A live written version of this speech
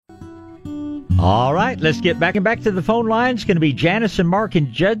All right, let's get back to the phone lines. It's going to be Janice and Mark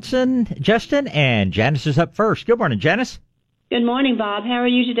and Justin, and Janice is up first. Good morning, Janice. Good morning, Bob. How are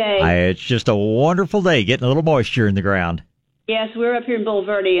you today? It's just a wonderful day, getting a little moisture in the ground. Yes, we're up here in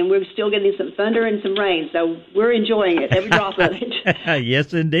Boulevardy, and we're still getting some thunder and some rain, so we're enjoying it, every drop of it.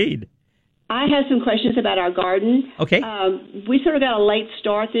 Yes, indeed. I have some questions about our garden. Okay. We sort of got a late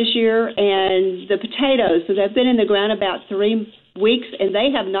start this year, and the potatoes, so they've been in the ground about 3 weeks, and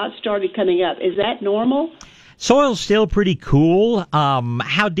they have not started coming up. Is that normal? Soil's still pretty cool.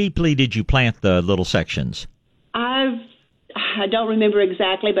 How deeply did you plant the little sections? I don't remember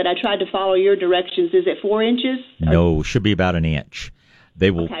exactly, but I tried to follow your directions. Is it 4 inches? No, should be about an inch. They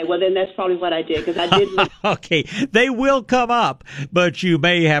will. Okay, well then that's probably what I did, because I did. Okay, they will come up, but you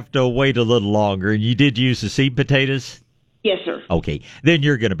may have to wait a little longer. And you did use the seed potatoes? Yes, sir. Okay, then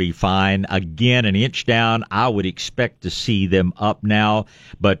you're going to be fine. Again, an inch down, I would expect to see them up now.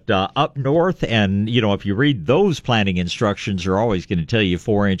 But up north, and, if you read those planting instructions, they're always going to tell you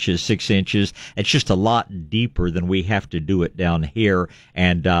 4 inches, 6 inches. It's just a lot deeper than we have to do it down here.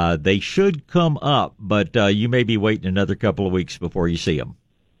 And they should come up, but you may be waiting another couple of weeks before you see them.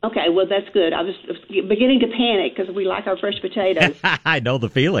 Okay, well, that's good. I was beginning to panic because we like our fresh potatoes. I know the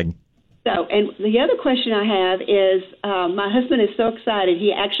feeling. So, and the other question I have is, my husband is so excited.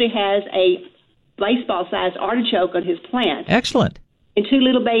 He actually has a baseball-sized artichoke on his plant. Excellent. And 2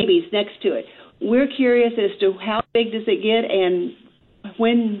 little babies next to it. We're curious as to how big does it get, and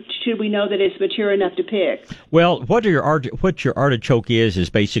when should we know that it's mature enough to pick? Well, what your artichoke is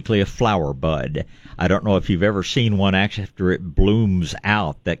basically a flower bud. I don't know if you've ever seen one after it blooms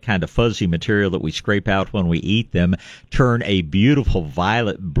out. That kind of fuzzy material that we scrape out when we eat them turn a beautiful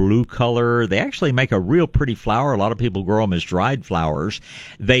violet blue color. They actually make a real pretty flower. A lot of people grow them as dried flowers.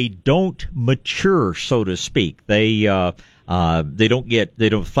 They don't mature, so to speak. Flavor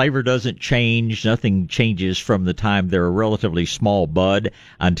doesn't change. Nothing changes from the time they're a relatively small bud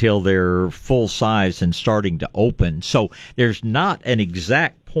until they're full size and starting to open. So there's not an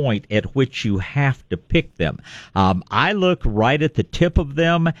exact point at which you have to pick them. I look right at the tip of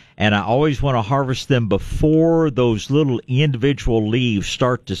them, and I always want to harvest them before those little individual leaves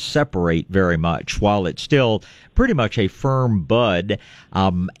start to separate very much, while it's still pretty much a firm bud.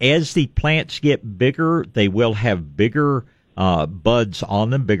 As the plants get bigger, they will have bigger buds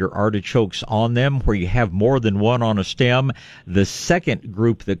on them, bigger artichokes on them, where you have more than one on a stem. The second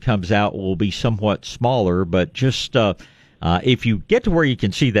group that comes out will be somewhat smaller, but just if you get to where you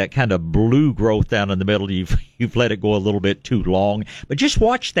can see that kind of blue growth down in the middle, you've let it go a little bit too long. But just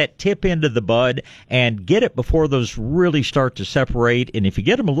watch that tip end of the bud and get it before those really start to separate. And if you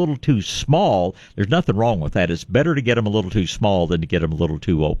get them a little too small, there's nothing wrong with that. It's better to get them a little too small than to get them a little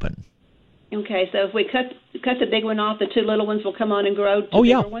too open. Okay, so if we cut the big one off, the 2 little ones will come on and grow to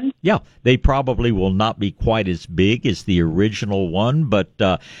bigger ones? Yeah, they probably will not be quite as big as the original one. But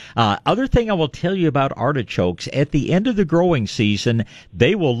other thing I will tell you about artichokes, at the end of the growing season,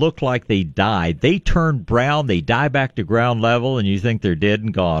 they will look like they died. They turn brown, they die back to ground level, and you think they're dead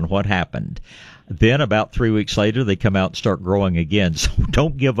and gone. What happened? Then about 3 weeks later, they come out and start growing again. So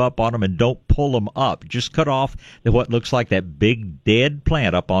don't give up on them and don't pull them up. Just cut off what looks like that big dead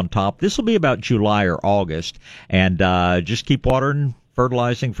plant up on top. This will be about July or August. And just keep watering,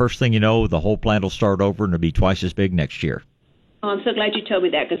 fertilizing. First thing you know, the whole plant will start over and it'll be twice as big next year. Oh, I'm so glad you told me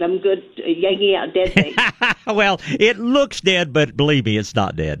that, because I'm good yanking out dead things. Well, it looks dead, but believe me, it's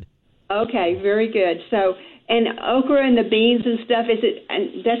not dead. Okay, very good. So, and okra and the beans and stuff,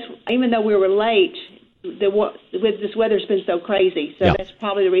 and that's, even though we were late, with this weather's been so crazy, so that's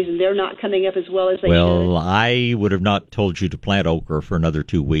probably the reason they're not coming up as well as they should. Well, I would have not told you to plant okra for another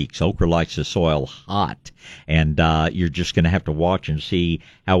 2 weeks. Okra likes the soil hot, and you're just going to have to watch and see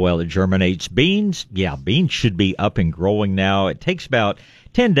how well it germinates. Beans should be up and growing now. It takes about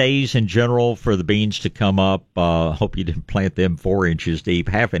 10 days in general for the beans to come up. Hope you didn't plant them 4 inches deep.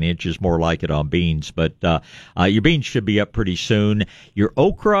 Half an inch is more like it on beans, but your beans should be up pretty soon. Your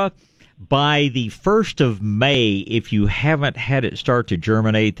okra, by the 1st of May, if you haven't had it start to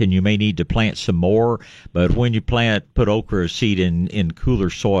germinate, then you may need to plant some more. But when you put okra seed in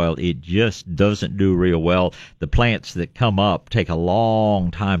cooler soil, it just doesn't do real well. The plants that come up take a long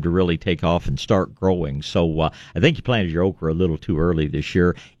time to really take off and start growing. So I think you planted your okra a little too early this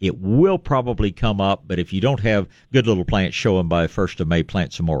year. It will probably come up, but if you don't have good little plants showing by 1st of May,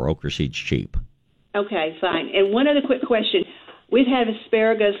 plant some more okra seeds cheap. Okay, fine. And one other quick question. We've had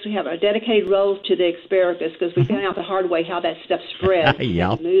asparagus. We have a dedicated row to the asparagus because we found out the hard way how that stuff spreads.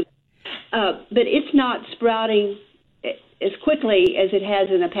 Yeah. But it's not sprouting as quickly as it has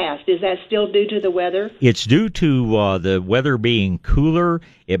in the past. Is that still due to the weather? It's due to the weather being cooler.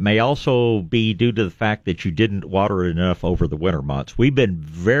 It may also be due to the fact that you didn't water it enough over the winter months. We've been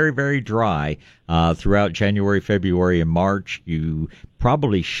very, very dry throughout January, February, and March. You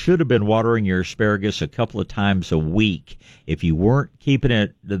probably should have been watering your asparagus a couple of times a week. If you weren't keeping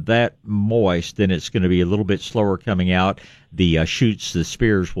it that moist, then it's going to be a little bit slower coming out. The shoots, the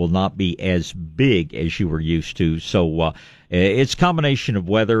spears will not be as big as you were used to. So it's a combination of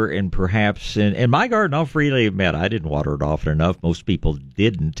weather and perhaps in my garden, I'll freely admit I didn't water it often enough. Most people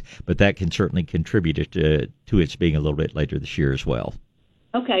didn't, but that can certainly contribute to its being a little bit later this year as well.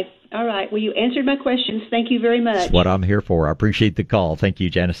 Okay. All right. Well, you answered my questions. Thank you very much. That's what I'm here for. I appreciate the call. Thank you,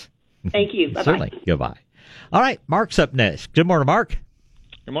 Janice. Thank you. Bye-bye. Certainly. Goodbye. All right. Mark's up next. Good morning, Mark.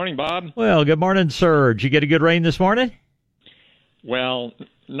 Good morning, Bob. Well, good morning, sir. Did you get a good rain this morning? Well,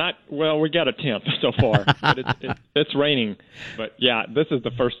 we got a tenth so far, but it's raining. But yeah, this is the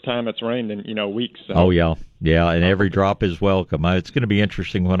first time it's rained in weeks. So. Oh yeah, and every drop is welcome. It's going to be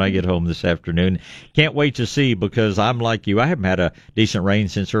interesting when I get home this afternoon. Can't wait to see, because I'm like you. I haven't had a decent rain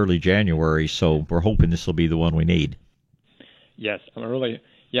since early January, so we're hoping this will be the one we need. Yes, I'm really.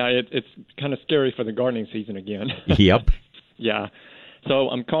 Yeah, it's kind of scary for the gardening season again. Yep. Yeah, so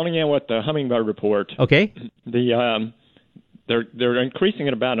I'm calling in with the hummingbird report. Okay. They're increasing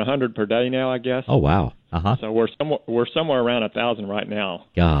at about 100 per day now, I guess. Oh wow. So we're somewhere around 1,000 right now.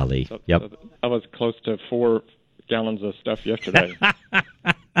 Golly. Yep. So I was close to 4 gallons of stuff yesterday.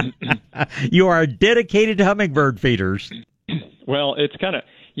 You are dedicated to hummingbird feeders. Well, it's kind of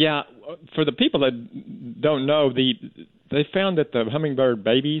for the people that don't know, they found that the hummingbird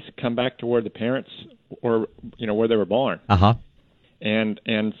babies come back to where the parents or where they were born. And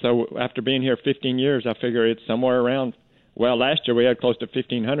so after being here 15 years, I figure it's somewhere around. Well, last year we had close to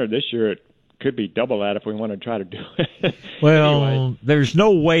 1,500. This year it could be double that if we want to try to do it. Well, anyway. There's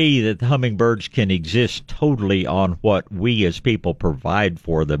no way that the hummingbirds can exist totally on what we as people provide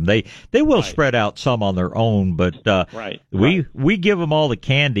for them. They will spread out some on their own, but we give them all the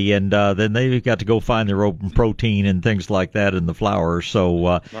candy, and then they've got to go find their own protein and things like that in the flowers.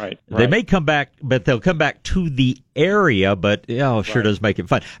 So they may come back, but they'll come back to the area, but sure does make it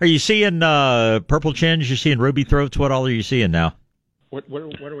fun. Are you seeing purple chins? You're seeing ruby throats? What all are you seeing now? What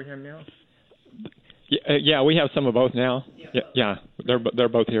do we have now? Yeah, we have some of both now. Yeah, they're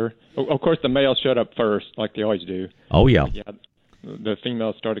both here. Of course, the males showed up first, like they always do. Oh yeah. Yeah, the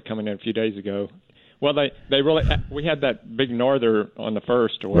females started coming in a few days ago. Well, they really we had that big norther on the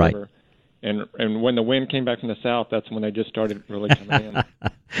first or whatever. Right. And when the wind came back from the south, that's when they just started really coming in.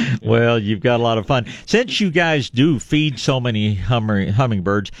 Well, you've got a lot of fun. Since you guys do feed so many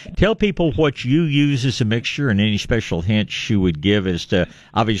hummingbirds, tell people what you use as a mixture and any special hints you would give as to,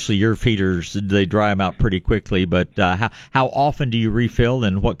 obviously your feeders, they dry them out pretty quickly, but how often do you refill,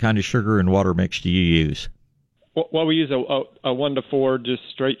 and what kind of sugar and water mix do you use? Well, we use a 1-to-4 just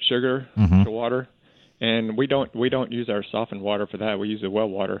straight sugar to water. And we don't use our softened water for that. We use the well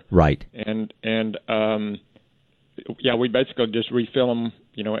water. Right. And we basically just refill them,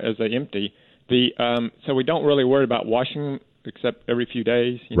 as they empty. So we don't really worry about washing them except every few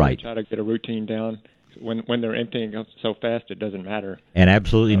days. Right. Try to get a routine down. When they're emptying so fast, it doesn't matter. And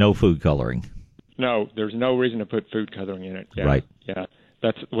absolutely no food coloring. No, there's no reason to put food coloring in it. Yeah, right. Yeah.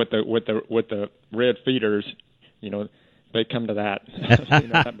 That's with the red feeders, they come to that.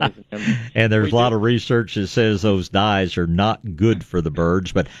 And there's a lot of research that says those dyes are not good for the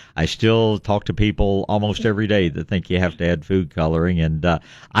birds, but I still talk to people almost every day that think you have to add food coloring, and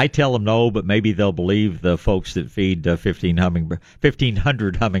I tell them no, but maybe they'll believe the folks that feed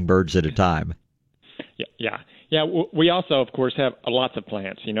 1,500 hummingbirds at a time. Yeah. We also, of course, have lots of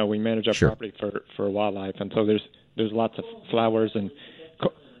plants. We manage our property for wildlife, and so there's lots of flowers, and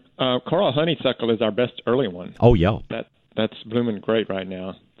coral honeysuckle is our best early one. Oh yeah. That's blooming great right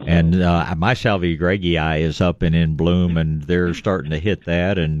now. And my Salvia greggii is up and in bloom, and they're starting to hit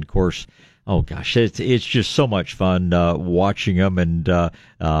that. And, of course, oh, gosh, it's just so much fun watching them. And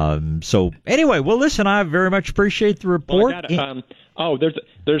so, anyway, well, listen, I very much appreciate the report. Well, there's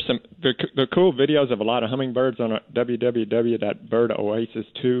some the cool videos of a lot of hummingbirds on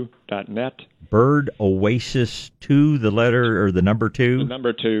www.birdoasis2.net. Birdoasis2, the letter or the number 2? The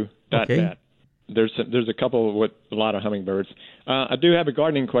number 2.net. Okay. There's a couple with a lot of hummingbirds. I do have a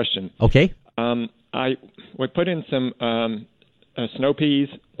gardening question. Okay. We put in some snow peas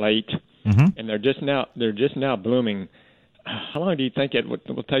late, and they're just now blooming. How long do you think it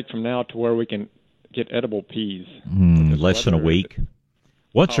will take from now to where we can get edible peas? Less than a week.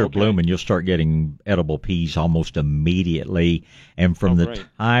 Once they're blooming, you'll start getting edible peas almost immediately. And from the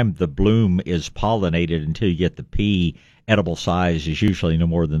time the bloom is pollinated until you get the pea, edible size is usually no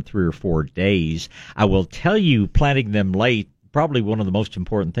more than 3 or 4 days. I will tell you, planting them late, probably one of the most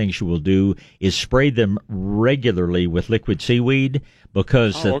important things you will do is spray them regularly with liquid seaweed,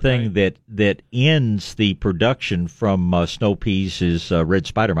 because the thing that ends the production from snow peas is red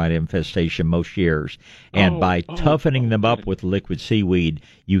spider mite infestation most years. And by toughening them up with liquid seaweed,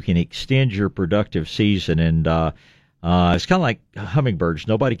 you can extend your productive season. And it's kind of like hummingbirds.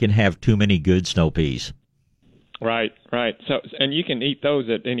 Nobody can have too many good snow peas. Right. So, and you can eat those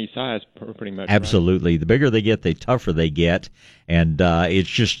at any size, pretty much. Absolutely. Right? The bigger they get, the tougher they get. And it's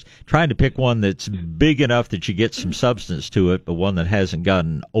just trying to pick one that's big enough that you get some substance to it, but one that hasn't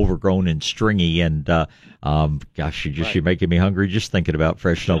gotten overgrown and stringy. And gosh, you're making me hungry just thinking about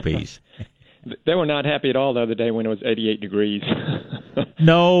fresh snow peas. They were not happy at all the other day when it was 88 degrees.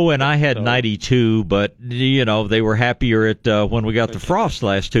 No, and I had 92, but, they were happier at when we got the frost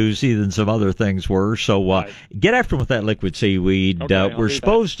last Tuesday than some other things were. So get after them with that liquid seaweed. Okay, we're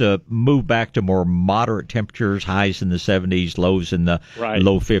supposed to move back to more moderate temperatures, highs in the 70s, lows in the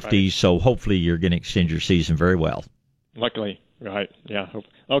low 50s. Right. So hopefully you're going to extend your season very well. Luckily. Right. Yeah.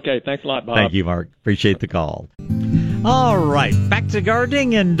 Okay. Thanks a lot, Bob. Thank you, Mark. Appreciate the call. All right, back to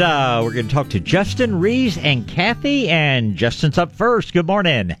gardening, and we're going to talk to Justin, Reese, and Kathy. And Justin's up first. Good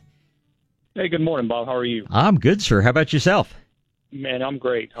morning. Hey, good morning, Bob. How are you? I'm good, sir. How about yourself? Man, I'm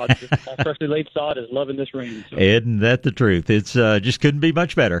great. My freshly laid sod is loving this rain. So. Isn't that the truth? It's just couldn't be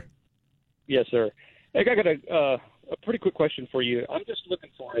much better. Yes, sir. Hey, I got a pretty quick question for you. I'm just looking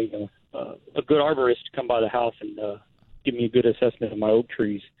for a good arborist to come by the house and give me a good assessment of my oak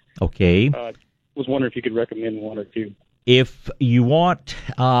trees. Okay. Was wondering if you could recommend one or two. If you want,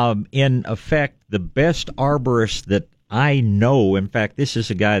 in effect, the best arborist that I know, in fact, this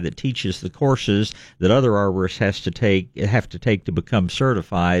is a guy that teaches the courses that other arborists have to take to become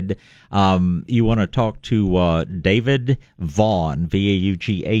certified. You want to talk to David Vaughn,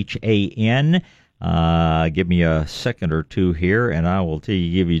 Vaughan. Give me a second or two here, and I will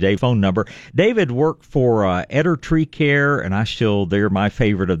give you Dave's phone number. David worked for Etter Tree Care, and they're my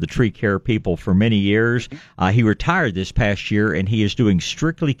favorite of the tree care people for many years. He retired this past year, and he is doing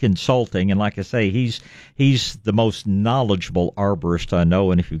strictly consulting. And like I say, he's the most knowledgeable arborist I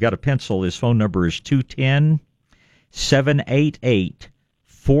know. And if you've got a pencil, his phone number is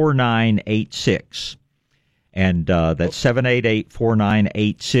 210-788-4986. And that's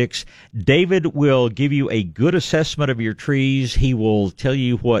 788-4986. David will give you a good assessment of your trees. He will tell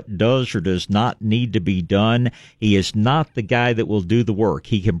you what does or does not need to be done. He is not the guy that will do the work.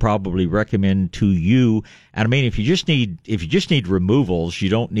 He can probably recommend to you. And I mean, if you just need removals, you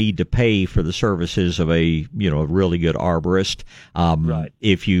don't need to pay for the services of a really good arborist. Right.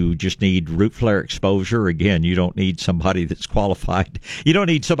 If you just need root flare exposure, again, you don't need somebody that's qualified. You don't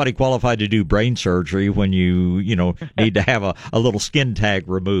need somebody qualified to do brain surgery when you need to have a little skin tag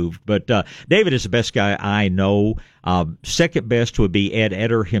removed. But David is the best guy I know. Second best would be Ed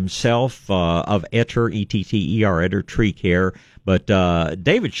Etter himself of Etter, E-T-T-E-R, Etter Tree Care. But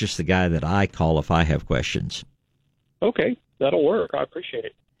David's just the guy that I call if I have questions. Okay, that'll work. I appreciate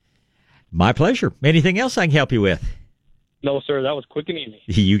it. My pleasure. Anything else I can help you with? No, sir. That was quick and easy.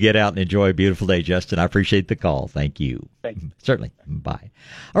 You get out and enjoy a beautiful day, Justin. I appreciate the call. Thank you. Thank you. Certainly. Bye.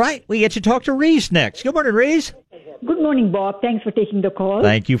 All right, we get to talk to Reese next. Good morning, Reese. Good morning, Bob. Thanks for taking the call.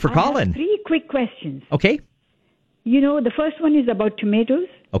 Thank you for calling. I have 3 quick questions. Okay. The first one is about tomatoes.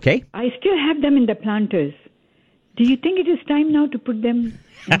 Okay. I still have them in the planters. Do you think it is time now to put them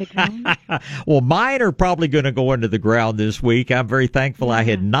in the ground? Well, mine are probably going to go into the ground this week. I'm very thankful I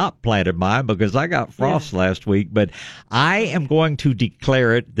had not planted mine because I got frost last week. But I am going to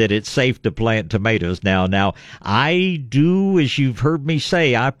declare it that it's safe to plant tomatoes now. Now, I do, as you've heard me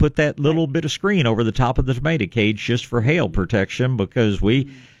say, I put that little bit of screen over the top of the tomato cage just for hail protection because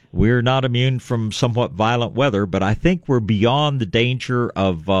we're not immune from somewhat violent weather. But I think we're beyond the danger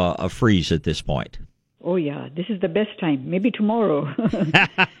of a freeze at this point. Oh, yeah. This is the best time. Maybe tomorrow.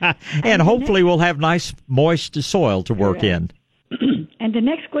 And hopefully we'll have nice, moist soil to work in. And the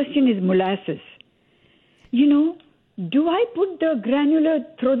next question is molasses. Do I throw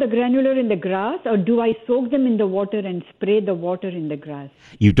the granular in the grass, or do I soak them in the water and spray the water in the grass?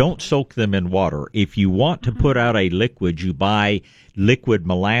 You don't soak them in water. If you want to put out a liquid, you buy liquid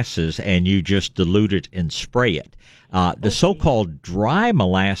molasses and you just dilute it and spray it. The so-called dry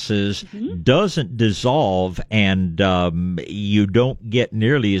molasses doesn't dissolve, and you don't get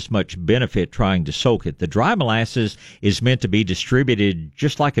nearly as much benefit trying to soak it. The dry molasses is meant to be distributed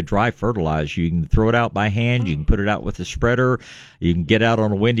just like a dry fertilizer. You can throw it out by hand. You can put it out with a spreader. You can get out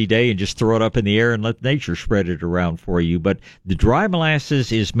on a windy day and just throw it up in the air and let nature spread it around for you. But the dry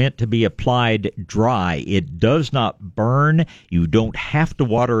molasses is meant to be applied dry. It does not burn. You don't have to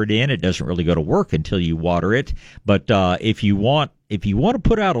water it in. It doesn't really go to work until you water it. But if you want to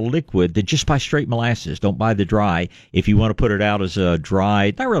put out a liquid, then just buy straight molasses. Don't buy the dry. If you want to put it out as a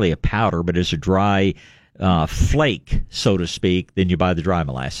dry, not really a powder, but as a dry flake, so to speak, then you buy the dry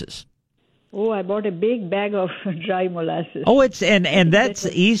molasses. Oh, I bought a big bag of dry molasses. Oh, it's and that's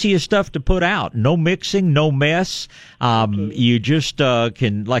the easiest stuff to put out. No mixing, no mess. You just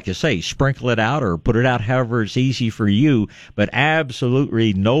can, like I say, sprinkle it out or put it out however it's easy for you. But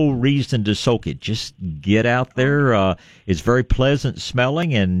absolutely no reason to soak it. Just get out there. It's very pleasant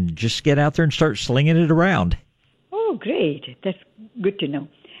smelling, and just get out there and start slinging it around. Oh, great! That's good to know.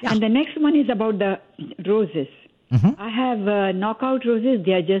 Yeah. And the next one is about the roses. I have knockout roses.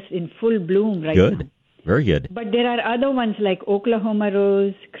 They are just in full bloom right now. Good. Very good. But there are other ones like Oklahoma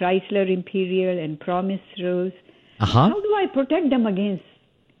rose, Chrysler Imperial, and Promise rose. How do I protect them against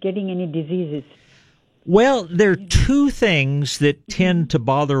getting any diseases? Well, there are two things that tend to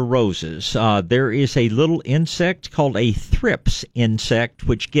bother roses. There is a little insect called a thrips insect,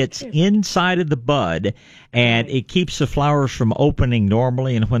 which gets inside of the bud, and it keeps the flowers from opening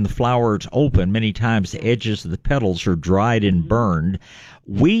normally. And when the flowers open, many times the edges of the petals are dried and burned.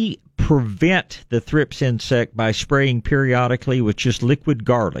 We prevent the thrips insect by spraying periodically with just liquid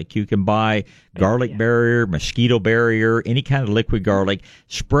garlic. You can buy garlic barrier, mosquito barrier, any kind of liquid garlic.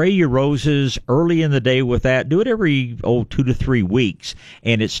 Spray your roses early in the day with that. Do it every 2 to 3 weeks,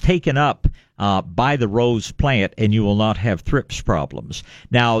 and it's taken up by the rose plant, and you will not have thrips problems.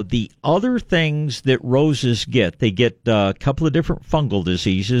 Now, the other things that roses get, they get a couple of different fungal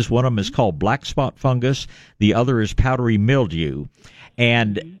diseases. One of them is called black spot fungus. The other is powdery mildew.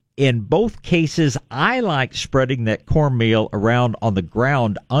 And in both cases, I like spreading that cornmeal around on the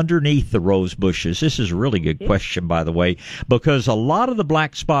ground underneath the rose bushes. This is a really good question, by the way, because a lot of the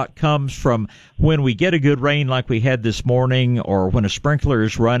black spot comes from when we get a good rain like we had this morning, or when a sprinkler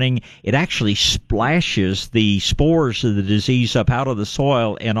is running. It actually splashes the spores of the disease up out of the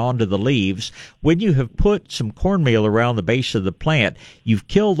soil and onto the leaves. When you have put some cornmeal around the base of the plant, you've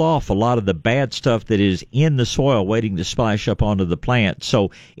killed off a lot of the bad stuff that is in the soil waiting to splash up onto the plant.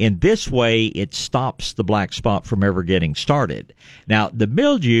 So in this way, it stops the black spot from ever getting started. Now, the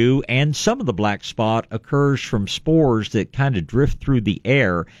mildew and some of the black spot occurs from spores that kind of drift through the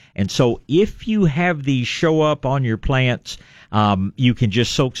air. And so if you have these show up on your plants, you can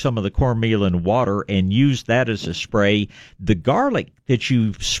just soak some of the cornmeal in water and use that as a spray. The garlic that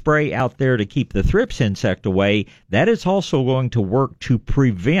you spray out there to keep the thrips insect away, that is also going to work to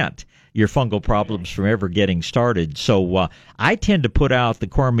prevent your fungal problems from ever getting started. So I tend to put out the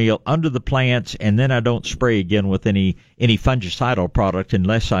cornmeal under the plants, and then I don't spray again with any fungicidal product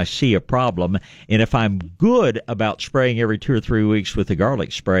unless I see a problem. And if I'm good about spraying every 2 or 3 weeks with the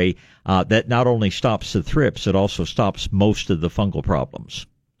garlic spray, that not only stops the thrips, it also stops most of the fungal problems.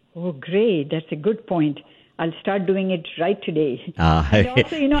 Oh, great. That's a good point. I'll start doing it right today. And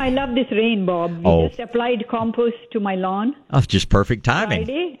also, I love this rain, Bob. We just applied compost to my lawn. Oh, just perfect timing.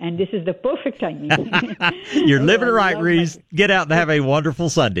 Friday, and this is the perfect timing. You're living right, Reese. Get out and have a wonderful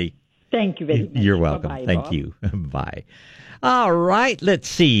Sunday. Thank you very much. You're welcome. Bye-bye, Thank Bob. you. Bye. All right, let's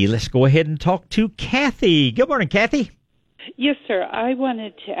see. Let's go ahead and talk to Kathy. Good morning, Kathy. Yes, sir. I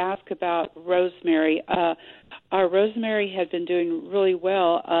wanted to ask about rosemary. Our rosemary had been doing really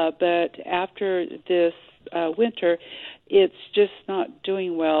well, but after this winter, it's just not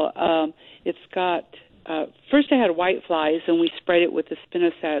doing well. It's got first I had white flies, and we sprayed it with the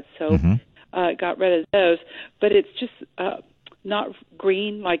spinosad, so it got rid of those. But it's just not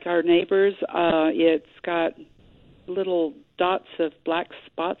green like our neighbors. It's got little dots of black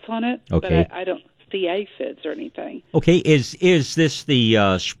spots on it, okay. But I don't see aphids or anything. Okay, is this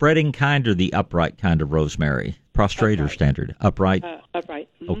the spreading kind or the upright kind of rosemary? Prostrate upright. Or standard? Upright? Upright.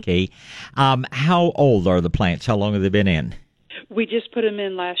 Mm-hmm. Okay. How old are the plants? How long have they been in? We just put them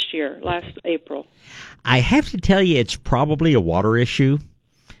in last April. I have to tell you, it's probably a water issue.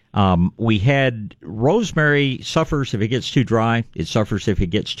 We had rosemary suffers if it gets too dry. It suffers if it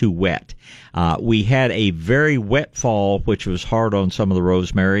gets too wet. We had a very wet fall, which was hard on some of the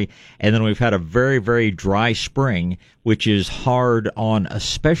rosemary. And then we've had a very, very dry spring, which is hard on,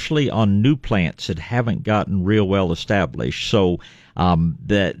 especially on new plants that haven't gotten real well established. So,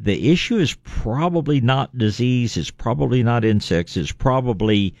 the issue is probably not disease. It's probably not insects. It's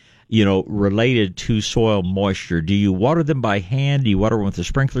probably, related to soil moisture. Do you water them by hand? Do you water them with a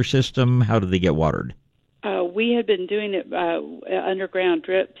sprinkler system? How do they get watered? We had been doing it underground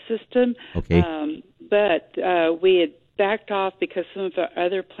drip system. Okay. But we had backed off because some of the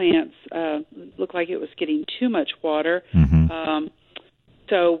other plants looked like it was getting too much water. Mm-hmm.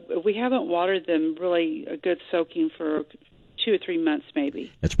 So we haven't watered them really a good soaking for 2 or 3 months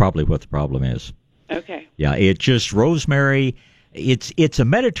maybe. That's probably what the problem is. Okay. Yeah, it just rosemary. It's a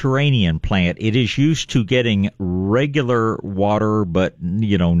Mediterranean plant. It is used to getting regular water, but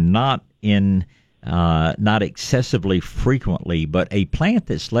not excessively frequently. But a plant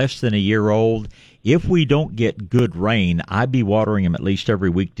that's less than a year old, if we don't get good rain, I'd be watering them at least every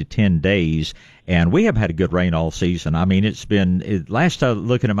week to 10 days. And we have had a good rain all season. I mean, last time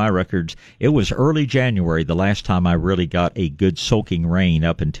looking at my records, it was early January the last time I really got a good soaking rain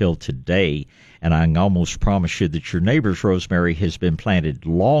up until today. And I can almost promise you that your neighbor's rosemary has been planted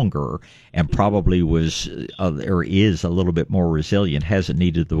longer and probably was or is a little bit more resilient, hasn't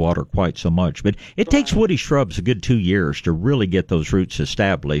needed the water quite so much. But it takes woody shrubs a good 2 years to really get those roots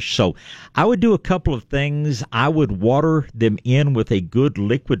established. So I would do a couple of things. I would water them in with a good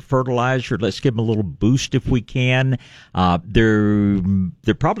liquid fertilizer. Let's give them a little boost if we can. They're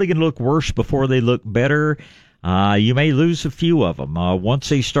probably going to look worse before they look better. You may lose a few of them. Once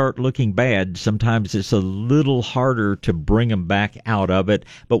they start looking bad, sometimes it's a little harder to bring them back out of it.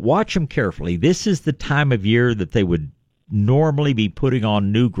 But watch them carefully. This is the time of year that they would normally be putting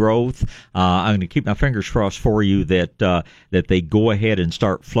on new growth. I'm going to keep my fingers crossed for you that they go ahead and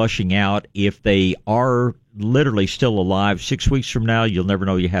start flushing out. If they are literally still alive 6 weeks from now, you'll never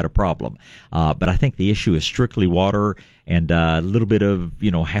know you had a problem. But I think the issue is strictly water and a little bit of,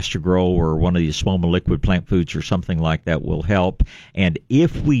 Hastrogrow or one of these Espoma liquid plant foods or something like that will help. And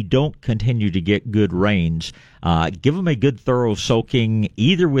if we don't continue to get good rains, give them a good thorough soaking,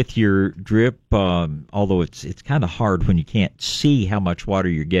 either with your drip, although it's kind of hard when you can't see how much water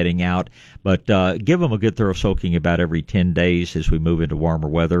you're getting out, but give them a good thorough soaking about every 10 days as we move into warmer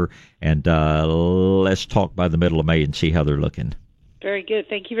weather. And let's talk by the middle of May and see how they're looking. Very good.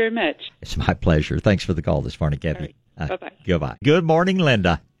 Thank you very much. It's my pleasure. Thanks for the call this morning, Kathy. Right. Bye-bye. Goodbye. Good morning,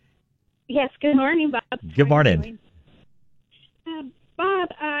 Linda. Yes, good morning, Bob. Good morning. Bob,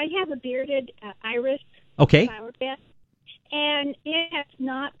 I have a bearded iris flower bed, and it has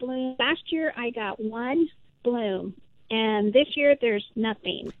not bloomed. Last year I got one bloom, and this year there's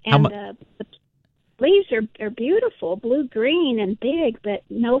nothing. And the leaves are beautiful, blue-green and big, but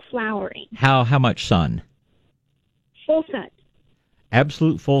no flowering. How much sun? Full sun.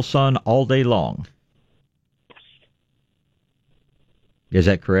 Absolute full sun all day long. Is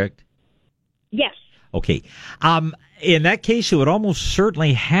that correct? Yes. Okay. In that case, it would almost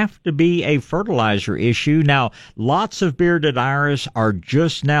certainly have to be a fertilizer issue. Now, lots of bearded iris are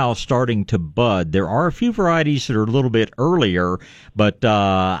just now starting to bud. There are a few varieties that are a little bit earlier, but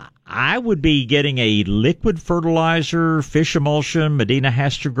I would be getting a liquid fertilizer, fish emulsion, Medina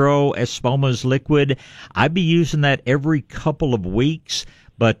Hastrogrow, Espoma's liquid. I'd be using that every couple of weeks.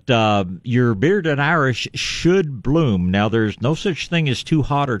 But your bearded iris should bloom. Now, there's no such thing as too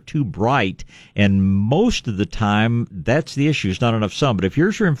hot or too bright, and most of the time, that's the issue. It's not enough sun. But if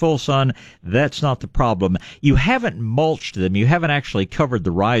yours are in full sun, that's not the problem. You haven't mulched them. You haven't actually covered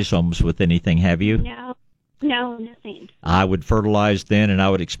the rhizomes with anything, have you? No, nothing. I would fertilize then, and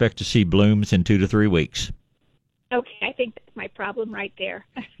I would expect to see blooms in 2 to 3 weeks. Okay, I think that's my problem right there.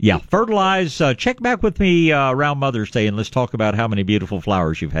 Yeah, fertilize. Check back with me around Mother's Day, and let's talk about how many beautiful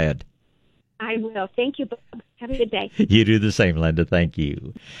flowers you've had. I will. Thank you, Bob. Have a good day. You do the same, Linda. Thank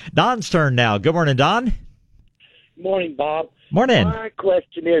you. Don's turn now. Good morning, Don. Morning, Bob. Morning. My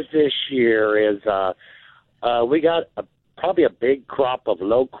question is this year is we got probably a big crop of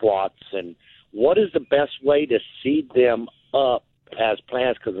loquats, and what is the best way to seed them up as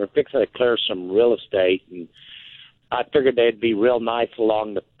plants? Because we're fixing to clear some real estate, and I figured they'd be real nice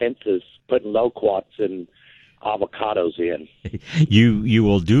along the fences, putting loquats and avocados in. You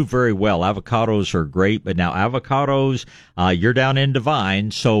will do very well. Avocados are great, but now avocados, you're down in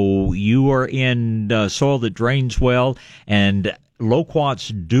Divine, so you are in soil that drains well, and loquats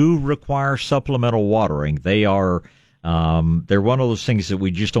do require supplemental watering. They are They're one of those things that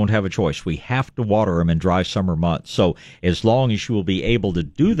we just don't have a choice. We have to water them in dry summer months. So as long as you will be able to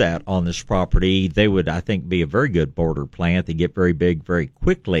do that on this property, they would, I think, be a very good border plant. They get very big very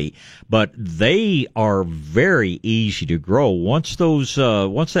quickly, but they are very easy to grow. Once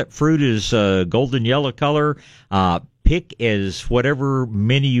that fruit is golden yellow color, pick as whatever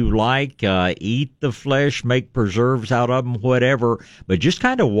many you like, eat the flesh, make preserves out of them, whatever, but just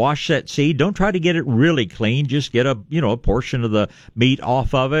kind of wash that seed. Don't try to get it really clean. Just get a portion of the meat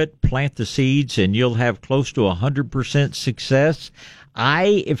off of it, plant the seeds, and you'll have close to 100% success.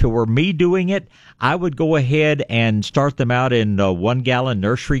 If it were me doing it, I would go ahead and start them out in 1-gallon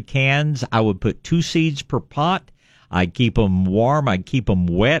nursery cans. I would put 2 seeds per pot. I'd keep them warm, I'd keep them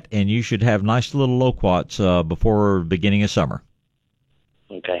wet, and you should have nice little loquats before the beginning of summer.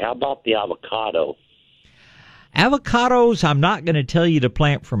 Okay, how about the avocado? Avocados, I'm not going to tell you to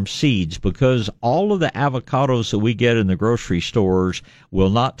plant from seeds because all of the avocados that we get in the grocery stores will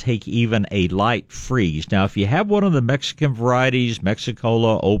not take even a light freeze. Now, if you have one of the Mexican varieties,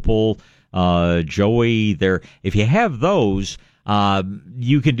 Mexicola, Opal, Joey, if you have those,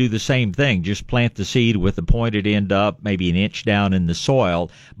 you can do the same thing. Just plant the seed with the pointed end up, maybe an inch down in the soil.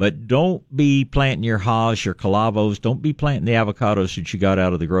 But don't be planting your Haas, your Calavos. Don't be planting the avocados that you got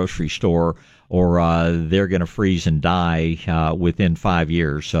out of the grocery store, or they're going to freeze and die within 5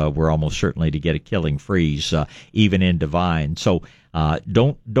 years. We're almost certainly to get a killing freeze, even in Divine. So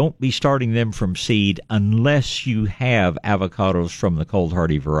don't be starting them from seed unless you have avocados from the cold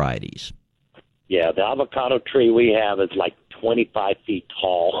hardy varieties. Yeah, the avocado tree we have is like 25 feet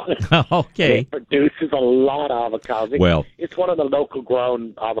tall. Okay. It produces a lot of avocados. Well, it's one of the local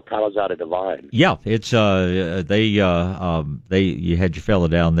grown avocados out of Divine. Yeah, it's you had your fella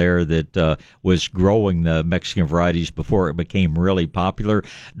down there that was growing the Mexican varieties before it became really popular.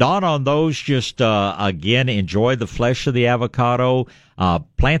 Don, on those, just again, enjoy the flesh of the avocado.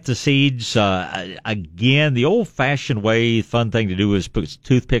 Plant the seeds. Again, the old-fashioned way, fun thing to do is put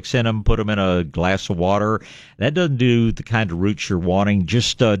toothpicks in them, put them in a glass of water. That doesn't do the kind of roots you're wanting.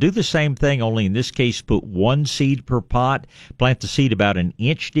 Just do the same thing, only in this case, put 1 seed per pot. Plant the seed about an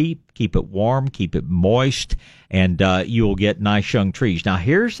inch deep. Keep it warm, keep it moist, and you will get nice young trees. Now,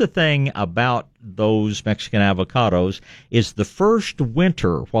 here's the thing about those Mexican avocados is the first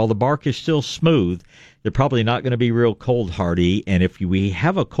winter, while the bark is still smooth, they're probably not going to be real cold hardy, and if we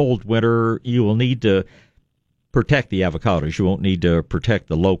have a cold winter, you will need to protect the avocados. You won't need to protect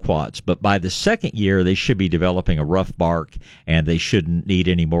the loquats, but by the second year, they should be developing a rough bark, and they shouldn't need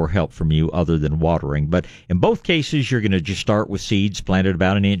any more help from you other than watering. But in both cases, you're going to just start with seeds planted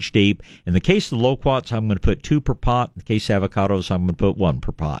about an inch deep. In the case of the loquats, I'm going to put 2 per pot. In the case of avocados, I'm going to put 1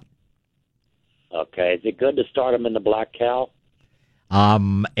 per pot. Okay. Is it good to start them in the black cow?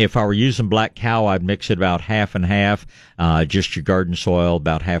 If I were using black cow, I'd mix it about half and half, just your garden soil,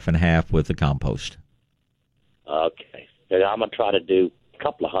 about half and half with the compost. Okay. I'm going to try to do a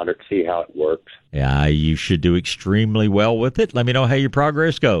couple of hundred, see how it works. Yeah, you should do extremely well with it. Let me know how your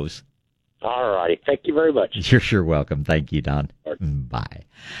progress goes. All righty. Thank you very much. You're sure welcome. Thank you, Don. Bye.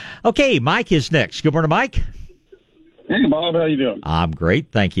 Okay, Mike is next. Good morning, Mike. Hey, Bob. How you doing? I'm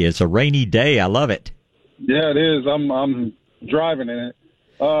great, thank you. It's a rainy day. I love it. Yeah, it is. I'm driving in it.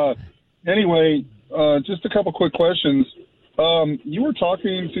 Anyway, just a couple quick questions. You were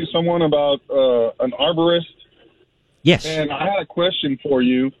talking to someone about an arborist. Yes. And I had a question for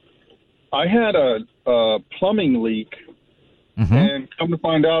you. I had a plumbing leak, and come to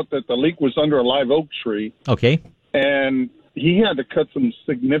find out that the leak was under a live oak tree. Okay. And he had to cut some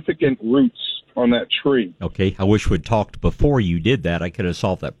significant roots on that tree. Okay. I wish we'd talked before you did that. I could have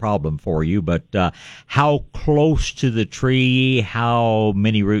solved that problem for you. But how close to the tree, how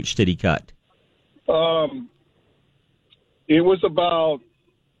many roots did he cut? It was about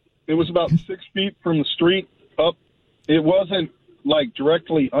 6 feet from the street up. It wasn't like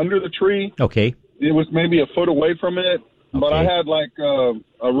directly under the tree. Okay. It was maybe a foot away from it. Okay. But I had like a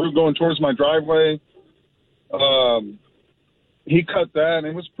root going towards my driveway. He cut that, and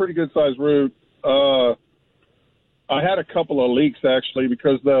it was a pretty good sized root. I had a couple of leaks actually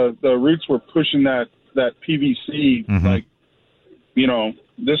because the roots were pushing that PVC like,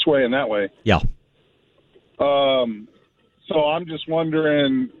 this way and that way. Yeah. So I'm just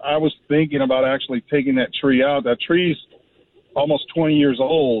wondering, I was thinking about actually taking that tree out. That tree's almost 20 years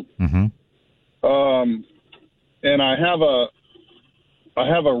old. And I have a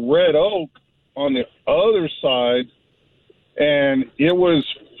red oak on the other side, and it was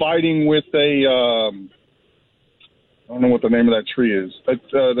fighting with a, I don't know what the name of that tree is.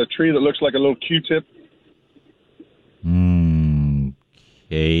 It's the tree that looks like a little Q-tip.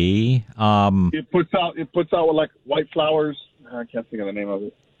 Okay. It puts out with like white flowers. I can't think of the name of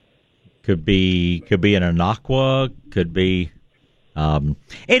it. Could be an Anaqua. Could be.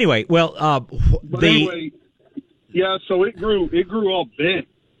 Anyway, well, anyway, yeah. So it grew all bent.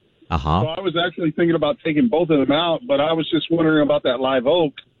 So I was actually thinking about taking both of them out, but I was just wondering about that live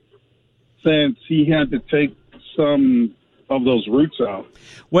oak, since he had to take some of those roots out.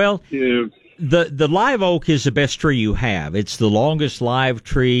 Well, the live oak is the best tree you have. It's the longest live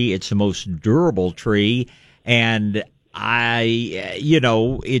tree. It's the most durable tree, and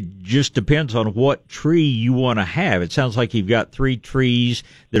it just depends on what tree you want to have. It sounds like you've got 3 trees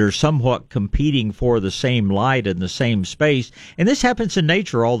that are somewhat competing for the same light in the same space. And this happens in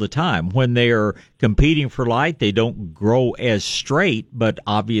nature all the time. When they are competing for light, they don't grow as straight, but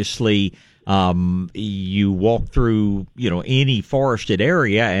obviously, you walk through, any forested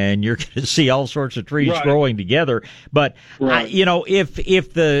area and you're going to see all sorts of trees growing together. But,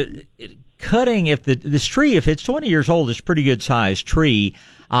 this tree, if it's 20 years old, it's a pretty good sized tree.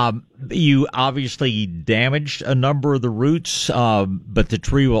 You obviously damaged a number of the roots, but the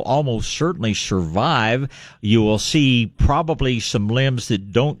tree will almost certainly survive. You will see probably some limbs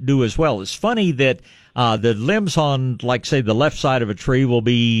that don't do as well. It's funny that the limbs on, like, say, the left side of a tree will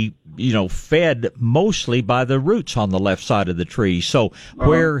be, fed mostly by the roots on the left side of the tree. So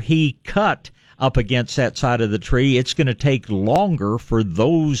where he cut up against that side of the tree, it's going to take longer for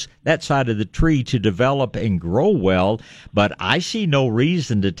that side of the tree to develop and grow well. But I see no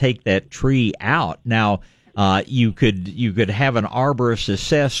reason to take that tree out. Now, you could have an arborist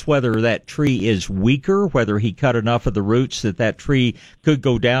assess whether that tree is weaker, whether he cut enough of the roots that tree could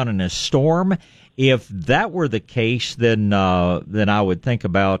go down in a storm. If that were the case, then I would think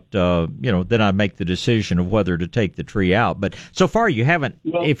about, then I'd make the decision of whether to take the tree out. But so far, you haven't.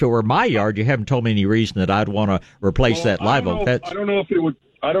 Well, if it were my yard, you haven't told me any reason that I'd want to replace that live oak. I don't know if it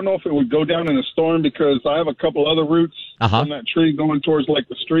would go down in a storm, because I have a couple other roots on that tree going towards like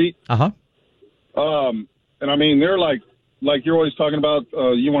the street. And I mean, they're like you're always talking about.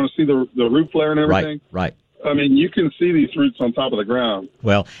 You want to see the root flare and everything. Right. I mean, you can see these roots on top of the ground.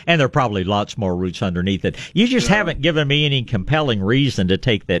 Well, and there are probably lots more roots underneath it. You just haven't given me any compelling reason to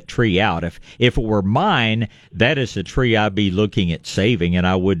take that tree out. If it were mine, that is a tree I'd be looking at saving, and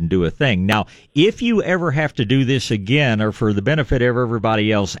I wouldn't do a thing. Now, if you ever have to do this again, or for the benefit of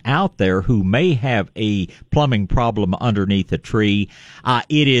everybody else out there who may have a plumbing problem underneath a tree,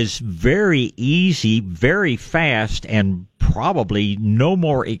 it is very easy, very fast, and probably no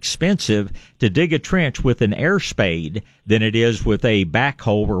more expensive to dig a trench with an air spade than it is with a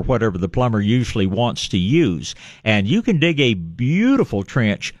backhoe or whatever the plumber usually wants to use. And you can dig a beautiful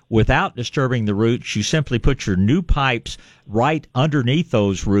trench without disturbing the roots. You simply put your new pipes right underneath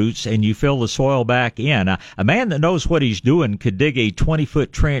those roots and you fill the soil back in. A man that knows what he's doing could dig a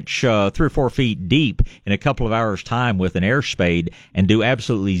 20-foot trench 3 or 4 feet deep in a couple of hours' time with an air spade and do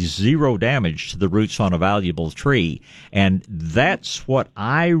absolutely zero damage to the roots on a valuable tree. And that's what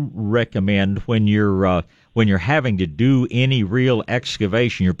I recommend when you're having to do any real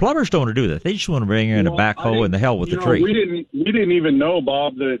excavation. Your plumbers don't want to do that. They just want to bring in a backhoe and the hell with the tree. We didn't even know,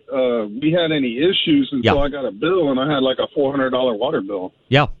 Bob, that we had any issues until I got a bill, and I had like a $400 water bill.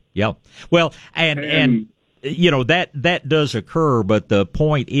 Yeah. Well, and that does occur, but the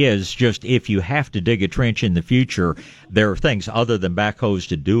point is just if you have to dig a trench in the future, there are things other than backhoes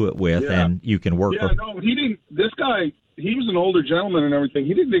to do it with, and you can work. Yeah, no, he didn't. This guy, he was an older gentleman and everything.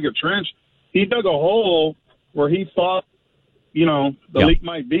 He didn't dig a trench. He dug a hole where he thought, the leak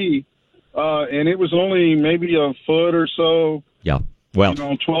might be, and it was only maybe a foot or so. Yeah. Well,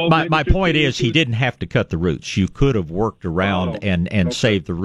 12, my point is he didn't have to cut the roots. You could have worked around and saved the roots.